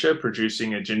pressure,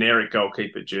 producing a generic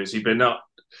goalkeeper jersey, but not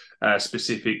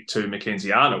specific to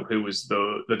Mackenzie Arnold, who was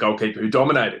the goalkeeper who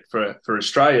dominated for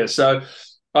Australia. So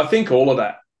I think all of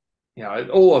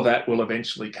that will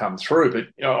eventually come through. But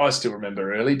I still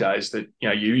remember early days that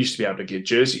you used to be able to get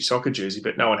soccer jersey,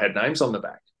 but no one had names on the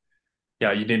back.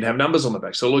 You didn't have numbers on the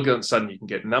back. So all of a sudden you can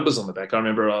get numbers on the back. I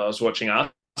remember I was watching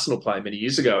Arsenal play many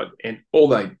years ago, and all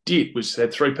they did was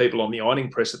had three people on the ironing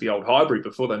press at the old Highbury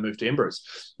before they moved to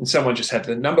Embers, and someone just had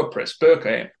the number press,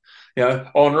 Burkham,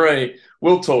 Henri,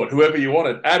 Wiltord, whoever you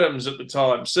wanted, Adams at the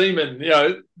time, Seaman,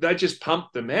 they just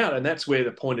pumped them out. And that's where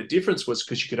the point of difference was,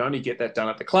 because you could only get that done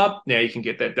at the club. Now you can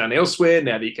get that done elsewhere.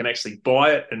 Now that you can actually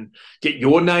buy it and get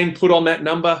your name put on that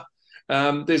number.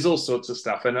 There's all sorts of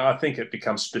stuff. And I think it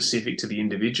becomes specific to the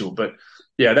individual. But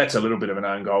yeah, that's a little bit of an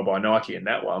own goal by Nike in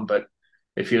that one. But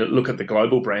if you look at the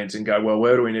global brands and go, well,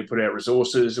 where do we need to put our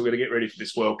resources? We're going to get ready for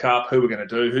this World Cup. Who we're going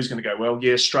to do? Who's going to go? Well,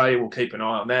 yeah, Australia will keep an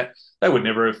eye on that. They would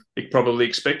never have probably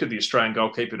expected the Australian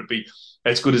goalkeeper to be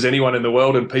as good as anyone in the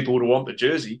world and people would want the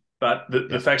jersey. But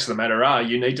the facts of the matter are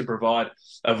you need to provide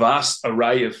a vast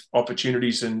array of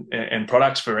opportunities and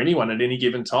products for anyone at any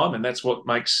given time. And that's what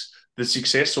makes the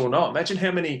success or not. Imagine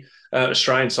how many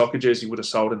Australian soccer jersey would have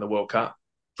sold in the World Cup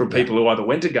from people who either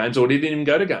went to games or didn't even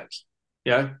go to games.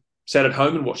 Sat at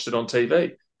home and watched it on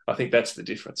TV. I think that's the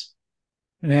difference.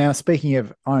 Now, speaking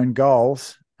of own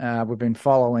goals, we've been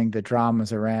following the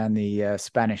dramas around the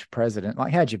Spanish president.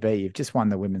 Like, how'd you be? You've just won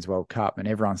the Women's World Cup and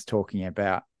everyone's talking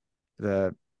about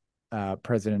the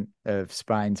president of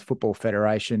Spain's Football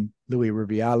Federation, Luis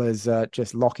Rubiales,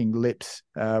 just locking lips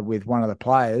with one of the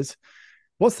players.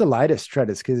 What's the latest,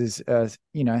 Treaders? Because,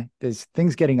 there's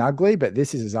things getting ugly, but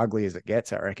this is as ugly as it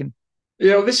gets, I reckon.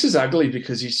 Yeah, well, this is ugly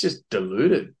because he's just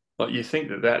deluded. Like, you think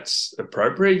that that's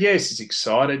appropriate? Yes, he's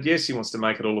excited. Yes, he wants to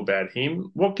make it all about him.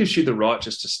 What gives you the right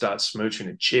just to start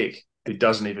smooching a chick who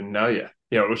doesn't even know you?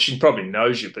 Well, she probably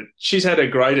knows you, but she's had her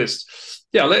greatest.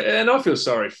 Yeah, and I feel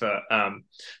sorry for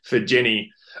Jenny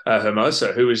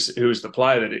Hermoso, who was the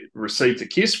player that received the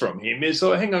kiss from him. Is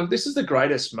like, hang on, this is the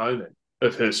greatest moment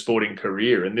of her sporting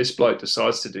career, and this bloke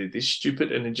decides to do this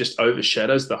stupid, and it just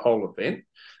overshadows the whole event.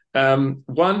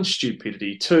 One,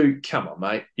 stupidity. Two, come on,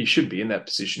 mate. You should be in that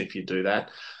position if you do that.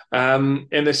 And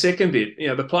the second bit,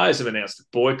 the players have announced a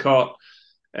boycott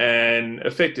and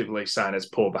effectively saying it's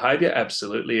poor behaviour.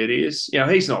 Absolutely it is.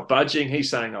 He's not budging.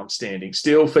 He's saying I'm standing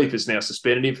still. FIFA's now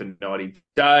suspended him for 90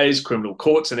 days. Criminal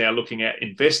courts are now looking at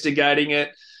investigating it.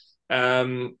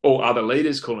 All other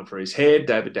leaders calling for his head.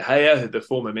 David De Gea, the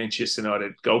former Manchester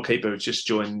United goalkeeper who's just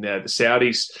joined the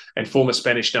Saudis and former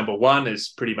Spanish number one, has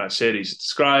pretty much said he's a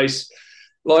disgrace.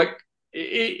 Like,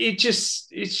 it's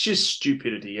just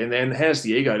stupidity. And then has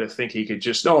the ego to think he could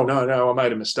just, no, I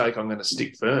made a mistake. I'm going to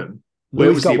stick firm.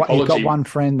 Where was the apology? He's got one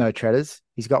friend though, Treaders.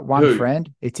 He's got one friend.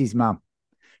 It's his mum.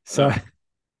 So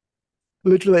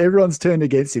literally everyone's turned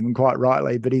against him, and quite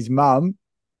rightly, but his mum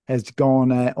has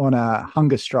gone on a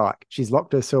hunger strike. She's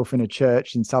locked herself in a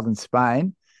church in southern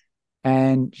Spain,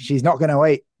 and she's not going to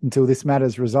eat until this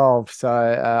matter's resolved. So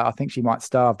I think she might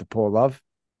starve, the poor love.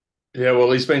 Yeah,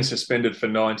 well, he's been suspended for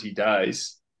 90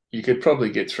 days. You could probably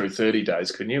get through 30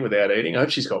 days, couldn't you, without eating? I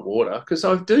hope she's got water, because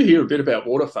I do hear a bit about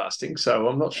water fasting, so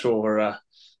I'm not sure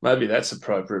maybe that's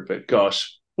appropriate, but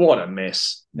gosh, what a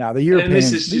mess. No, the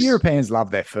Europeans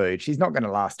love their food. She's not going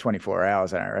to last 24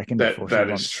 hours, I reckon, before she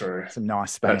wants true. Some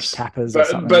nice Spanish tapas or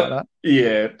something like that.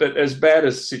 Yeah, but as bad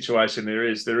as the situation there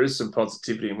is some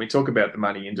positivity, and we talk about the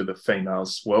money into the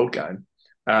females' world game.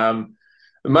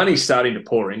 The money's starting to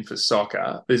pour in for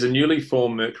soccer. There's a newly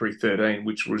formed Mercury 13,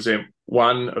 which will represent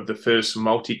one of the first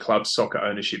multi-club soccer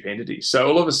ownership entities. So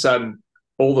all of a sudden,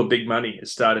 all the big money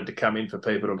has started to come in for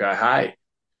people to go, hey,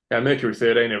 now Mercury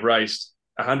 13 have raised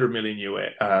 100 million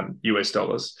US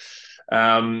dollars.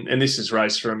 And this is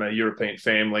raised from a European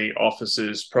family,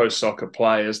 officers, pro soccer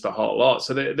players, the whole lot.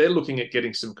 So they're looking at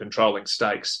getting some controlling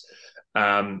stakes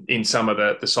in some of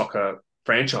the soccer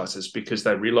franchises, because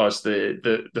they realise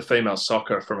the female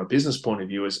soccer from a business point of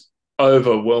view is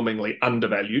overwhelmingly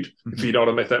undervalued, if you know what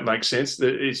I mean, if that makes sense.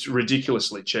 It's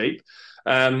ridiculously cheap.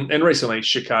 And recently,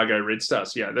 Chicago Red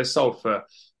Stars, they sold for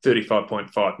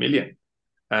 $35.5 million.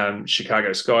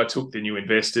 Chicago Sky took the new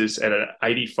investors at an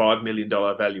 $85 million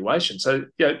valuation. So,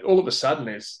 all of a sudden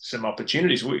there's some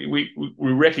opportunities. We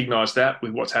recognise that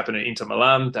with what's happened at Inter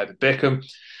Milan, David Beckham.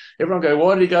 everyone go,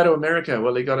 why did he go to America?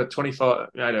 Well, he got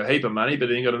a heap of money, but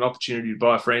then he got an opportunity to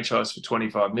buy a franchise for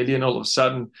 25 million. All of a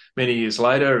sudden, many years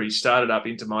later, he started up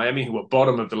Inter Miami, who were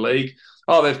bottom of the league.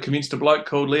 Oh, they've convinced a bloke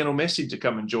called Lionel Messi to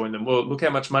come and join them. Well, look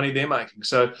how much money they're making.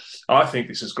 So I think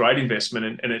this is great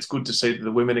investment, and it's good to see that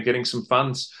the women are getting some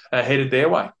funds headed their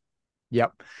way.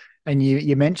 Yep. And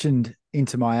you mentioned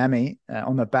Inter Miami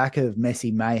on the back of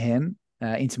Messi mayhem.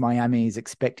 Inter Miami is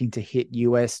expecting to hit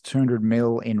US 200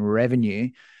 mil in revenue,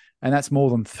 and that's more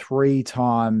than 3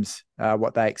 times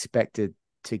what they expected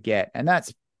to get. And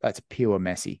that's pure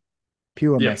Messi,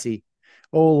 Messi.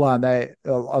 All a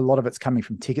lot of it's coming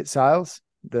from ticket sales.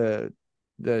 And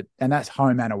that's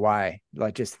home and away.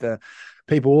 Like just the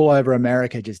people all over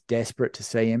America just desperate to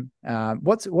see him.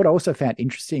 What I also found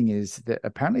interesting is that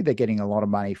apparently they're getting a lot of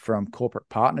money from corporate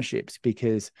partnerships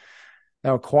because they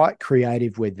were quite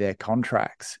creative with their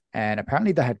contracts. And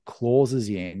apparently they had clauses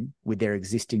in with their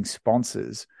existing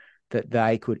sponsors that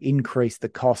they could increase the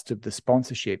cost of the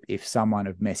sponsorship if someone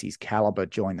of Messi's caliber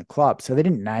joined the club. So they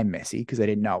didn't name Messi because they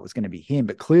didn't know it was going to be him.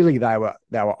 But clearly they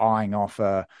were eyeing off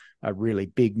a really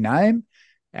big name,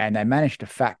 and they managed to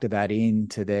factor that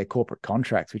into their corporate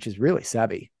contracts, which is really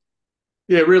savvy.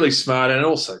 Yeah, really smart. And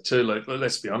also, too,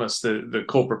 let's be honest, the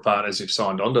corporate partners who've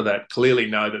signed onto that clearly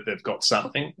know that they've got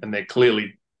something, and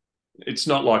it's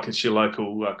not like it's your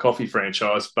local coffee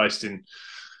franchise based in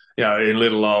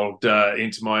little old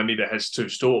Inter Miami that has 2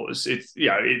 stores.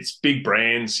 It's big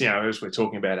brands, as we're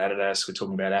talking about Adidas, we're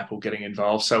talking about Apple getting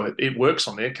involved. So it works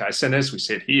on their case. And as we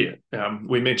said here,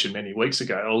 we mentioned many weeks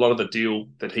ago, a lot of the deal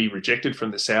that he rejected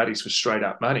from the Saudis was straight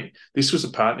up money. This was a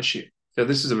partnership. So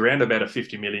this is around about a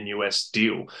 50 million US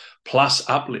deal plus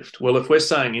uplift. Well, if we're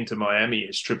saying Inter Miami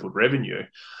has tripled revenue,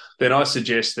 then I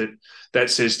suggest that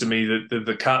says to me that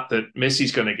the cut that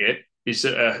Messi's going to get is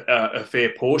a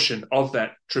fair portion of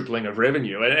that tripling of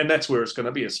revenue. And that's where it's going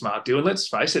to be a smart deal. And let's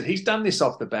face it, he's done this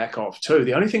off the back of too.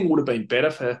 The only thing that would have been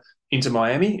better for Inter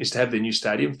Miami is to have their new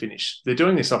stadium finished. They're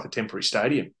doing this off a temporary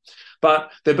stadium.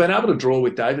 But they've been able to draw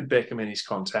with David Beckham and his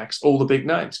contacts, all the big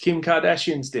names. Kim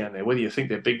Kardashian's down there, whether you think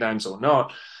they're big names or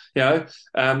not.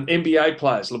 NBA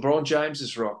players, LeBron James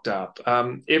has rocked up.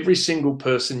 Every single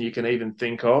person you can even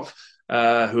think of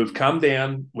who have come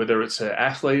down, whether it's an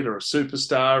athlete or a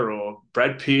superstar or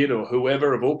Brad Pitt or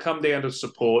whoever, have all come down to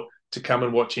support to come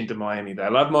and watch Inter Miami. They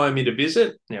love Miami to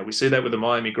visit. We see that with the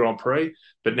Miami Grand Prix,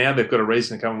 but now they've got a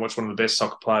reason to come and watch one of the best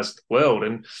soccer players in the world.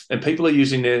 And people are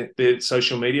using their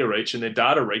social media reach and their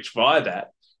data reach via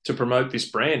that to promote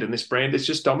this brand, and this brand is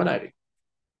just dominating.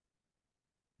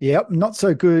 Yep, not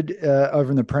so good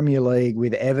over in the Premier League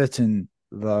with Everton,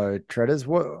 though, Treaders.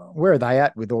 Where are they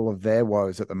at with all of their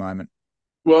woes at the moment?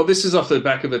 Well, this is off the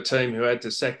back of a team who had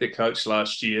to sack their coach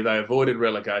last year. They avoided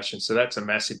relegation, so that's a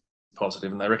massive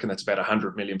positive, and they reckon that's about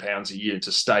 £100 million a year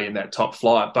to stay in that top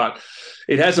flight. But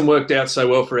it hasn't worked out so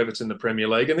well for Everton, the Premier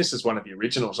League, and this is one of the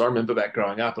originals. I remember that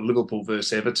growing up, a Liverpool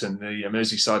versus Everton, the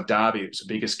Merseyside derby. It was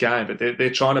the biggest game, but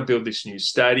they're trying to build this new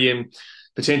stadium.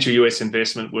 Potential US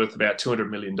investment worth about $200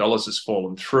 million has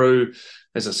fallen through.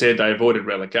 As I said, they avoided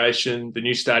relegation. The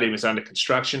new stadium is under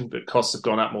construction, but costs have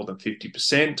gone up more than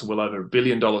 50% to well over $1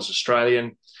 billion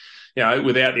Australian.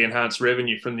 Without the enhanced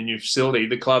revenue from the new facility,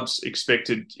 the club's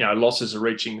expected, losses are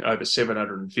reaching over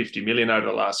 750 million over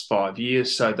the last 5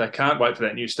 years. So they can't wait for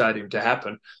that new stadium to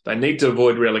happen. They need to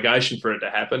avoid relegation for it to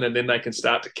happen, and then they can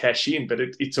start to cash in. But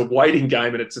it's a waiting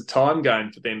game and it's a time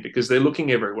game for them because they're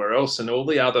looking everywhere else, and all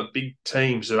the other big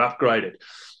teams have upgraded.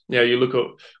 You look at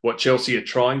what Chelsea are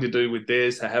trying to do with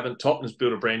theirs. They haven't. Tottenham's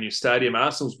built a brand new stadium.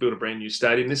 Arsenal's built a brand new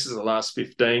stadium. This is the last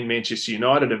 15. Manchester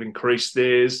United have increased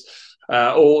theirs.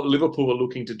 Or Liverpool are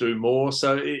looking to do more.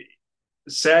 So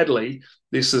sadly,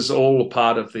 this is all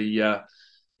part of the,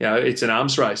 it's an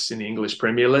arms race in the English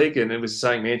Premier League. And it was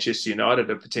saying Manchester United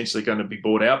are potentially going to be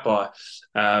bought out by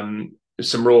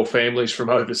some royal families from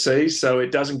overseas. So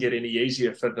it doesn't get any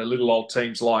easier for the little old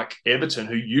teams like Everton,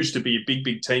 who used to be a big,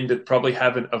 big team that probably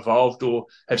haven't evolved or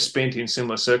have spent in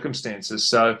similar circumstances.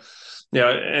 So,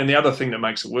 and the other thing that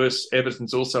makes it worse,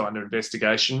 Everton's also under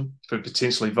investigation for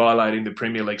potentially violating the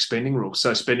Premier League spending rules.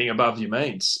 So spending above your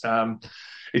means.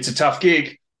 It's a tough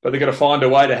gig, but they've got to find a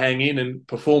way to hang in and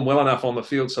perform well enough on the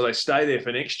field so they stay there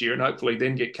for next year and hopefully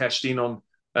then get cashed in on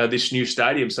this new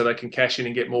stadium so they can cash in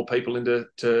and get more people into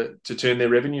to turn their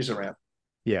revenues around.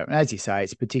 Yeah, and as you say,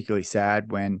 it's particularly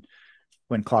sad when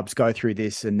clubs go through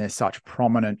this and they're such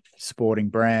prominent sporting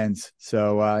brands.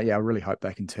 So, I really hope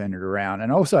they can turn it around.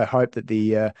 And also hope that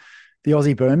the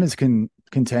Aussie Boomers can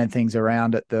turn things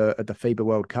around at the FIBA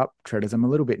World Cup, Treaders. I'm a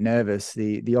little bit nervous.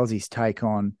 The Aussies take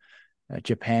on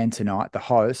Japan tonight, the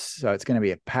hosts. So it's going to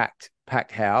be a packed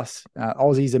house.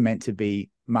 Aussies are meant to be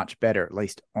much better, at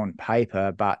least on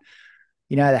paper. But,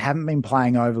 you know, they haven't been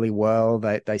playing overly well.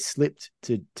 They slipped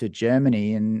to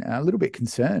Germany, and a little bit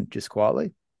concerned, just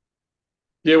quietly.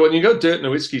 Yeah, when you got Dirk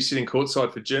Nowitzki sitting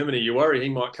courtside for Germany, you worry he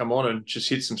might come on and just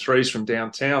hit some threes from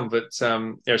downtown. But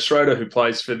Schroeder, who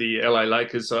plays for the LA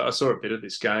Lakers, I saw a bit of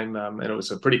this game, and it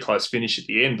was a pretty close finish at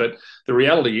the end. But the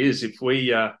reality is, if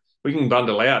we can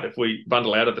bundle out, if we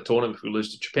bundle out of the tournament, if we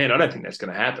lose to Japan, I don't think that's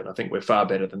going to happen. I think we're far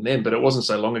better than them. But it wasn't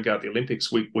so long ago at the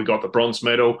Olympics, we got the bronze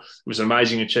medal. It was an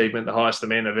amazing achievement, the highest the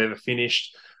men have ever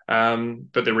finished.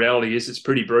 But the reality is, it's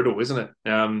pretty brutal, isn't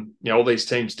it? All these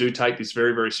teams do take this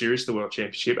very, very serious, the World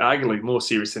Championship, arguably more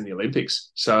serious than the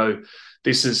Olympics. So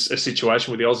this is a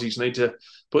situation where the Aussies need to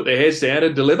put their heads down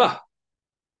and deliver.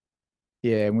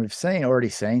 Yeah, and we've already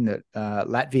seen that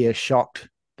Latvia shocked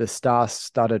the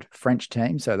star-studded French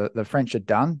team. So the French are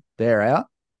done. They're out.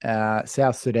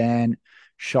 South Sudan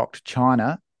shocked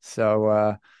China.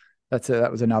 So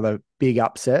that was another big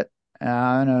upset.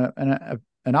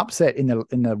 An upset in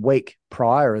the week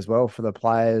prior as well for the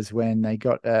players when they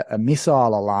got a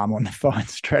missile alarm on the fine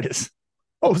Stratus.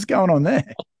 What was going on there?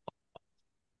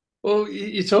 Well,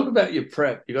 you talk about your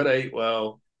prep. You got to eat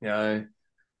well,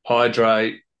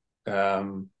 hydrate, get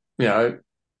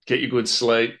your good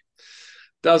sleep.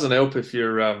 Doesn't help if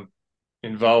you're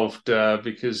involved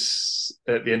because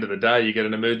at the end of the day, you get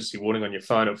an emergency warning on your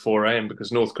phone at 4 a.m.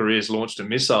 because North Korea's launched a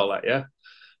missile at you.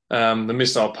 The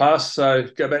missile passed, so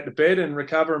go back to bed and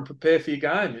recover and prepare for your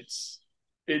game.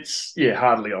 It's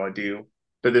hardly ideal.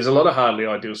 But there's a lot of hardly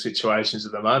ideal situations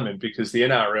at the moment because the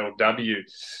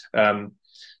NRLW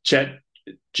chat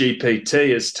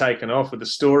GPT has taken off with a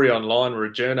story online where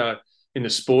a journo in the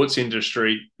sports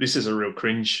industry, this is a real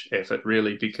cringe effort,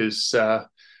 really, because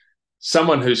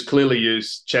someone who's clearly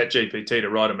used chat GPT to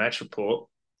write a match report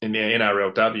in the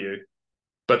NRLW,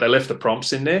 but they left the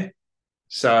prompts in there.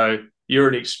 So you're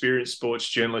an experienced sports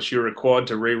journalist. You're required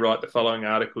to rewrite the following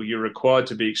article. You're required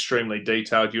to be extremely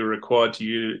detailed. You're required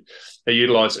to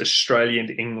utilise Australian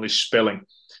English spelling.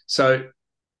 So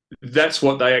that's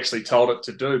what they actually told it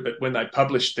to do. But when they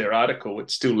published their article,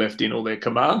 it still left in all their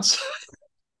commands.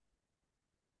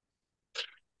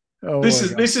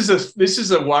 This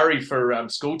is a worry for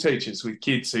school teachers with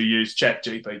kids who use Chat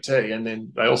GPT, and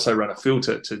then they also run a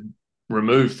filter to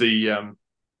remove the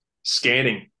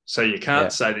scanning. So you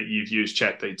can't say that you've used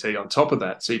ChatGPT on top of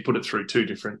that. So you put it through two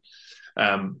different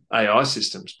AI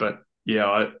systems. But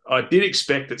yeah, I did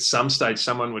expect at some stage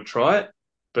someone would try it,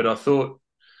 but I thought,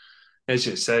 as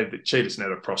you said, that cheaters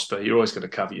never prosper. You're always going to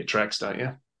cover your tracks, don't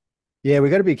you? Yeah,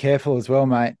 we've got to be careful as well,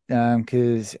 mate,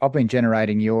 because I've been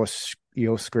generating your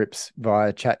scripts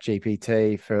via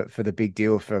ChatGPT for the big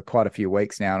deal for quite a few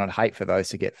weeks now, and I'd hate for those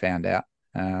to get found out.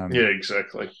 Yeah,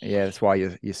 exactly. Yeah, that's why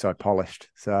you're so polished.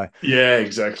 So yeah,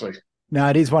 exactly. No,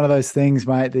 it is one of those things,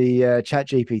 mate. The Chat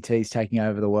GPT is taking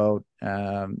over the world.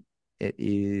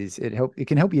 It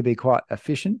can help you be quite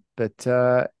efficient, but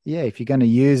if you're going to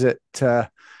use it to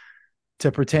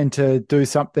pretend to do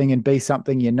something and be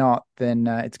something you're not, then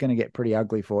it's going to get pretty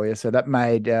ugly for you. So that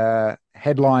made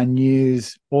headline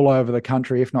news all over the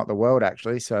country, if not the world,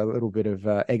 actually. So a little bit of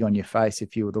egg on your face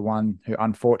if you were the one who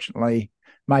unfortunately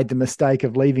made the mistake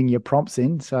of leaving your prompts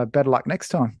in. So better luck next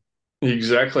time.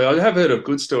 Exactly. I have heard of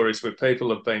good stories where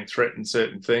people have been threatened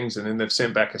certain things and then they've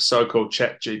sent back a so-called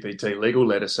Chat GPT legal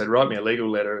letter, said, write me a legal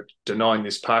letter denying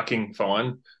this parking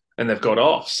fine, and they've got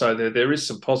off. So there is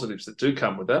some positives that do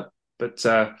come with that. But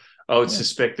I would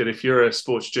suspect that if you're a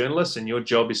sports journalist and your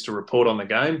job is to report on the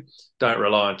game, don't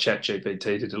rely on Chat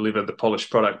GPT to deliver the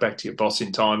polished product back to your boss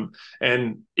in time.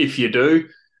 And if you do,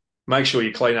 make sure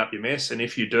you clean up your mess. And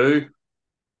if you do,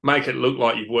 make it look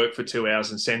like you've worked for 2 hours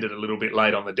and send it a little bit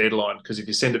late on the deadline, because if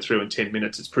you send it through in 10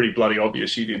 minutes, it's pretty bloody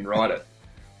obvious you didn't write it.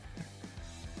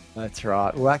 That's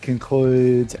right. Well, that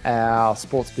concludes our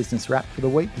sports business wrap for the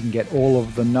week. You can get all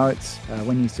of the notes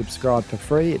when you subscribe for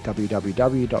free at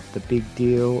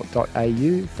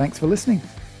www.thebigdeal.au. Thanks for listening.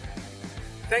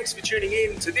 Thanks for tuning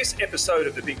in to this episode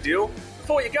of The Big Deal.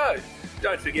 Before you go,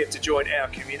 don't forget to join our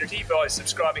community by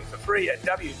subscribing for free at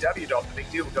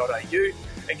www.thebigdeal.au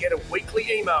and get a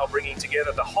weekly email bringing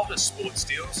together the hottest sports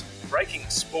deals, breaking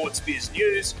sports biz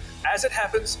news, as it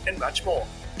happens, and much more.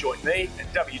 Join me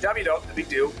at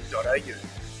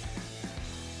www.thebigdeal.au.